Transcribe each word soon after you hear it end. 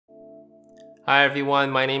Hi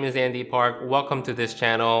everyone, my name is Andy Park. Welcome to this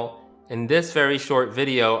channel. In this very short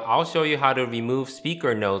video, I'll show you how to remove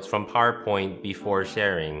speaker notes from PowerPoint before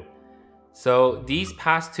sharing. So these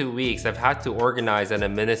past 2 weeks, I've had to organize and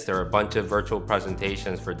administer a bunch of virtual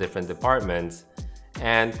presentations for different departments.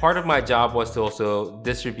 And part of my job was to also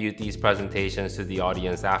distribute these presentations to the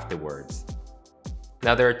audience afterwards.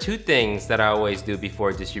 Now there are two things that I always do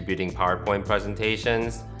before distributing PowerPoint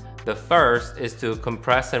presentations. The first is to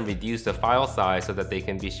compress and reduce the file size so that they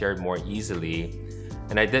can be shared more easily.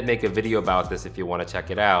 And I did make a video about this if you want to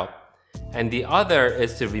check it out. And the other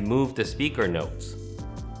is to remove the speaker notes.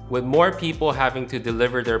 With more people having to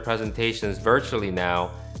deliver their presentations virtually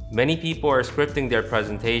now, many people are scripting their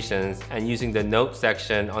presentations and using the notes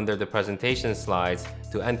section under the presentation slides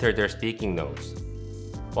to enter their speaking notes.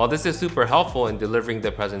 While this is super helpful in delivering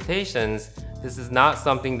the presentations, this is not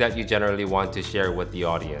something that you generally want to share with the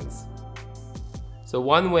audience. So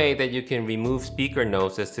one way that you can remove speaker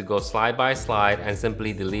notes is to go slide by slide and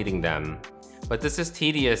simply deleting them. But this is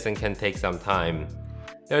tedious and can take some time.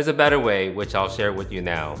 There's a better way, which I'll share with you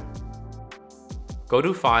now. Go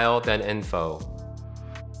to File, then Info.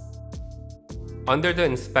 Under the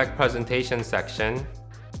Inspect Presentation section,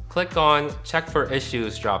 click on Check for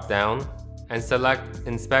Issues drop-down and select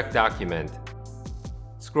Inspect Document.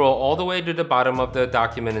 Scroll all the way to the bottom of the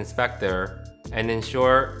document inspector and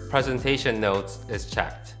ensure Presentation Notes is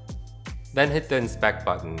checked. Then hit the Inspect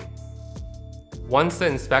button. Once the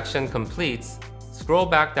inspection completes, scroll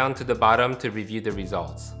back down to the bottom to review the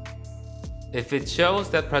results. If it shows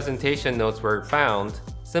that presentation notes were found,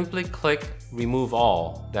 simply click Remove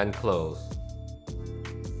All, then close.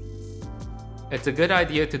 It's a good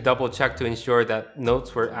idea to double check to ensure that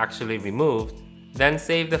notes were actually removed, then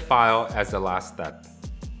save the file as the last step.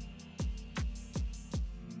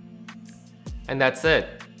 And that's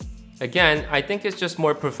it. Again, I think it's just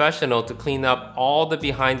more professional to clean up all the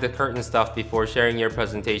behind the curtain stuff before sharing your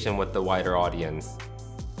presentation with the wider audience.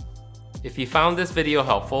 If you found this video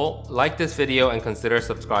helpful, like this video and consider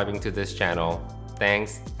subscribing to this channel.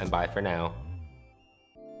 Thanks, and bye for now.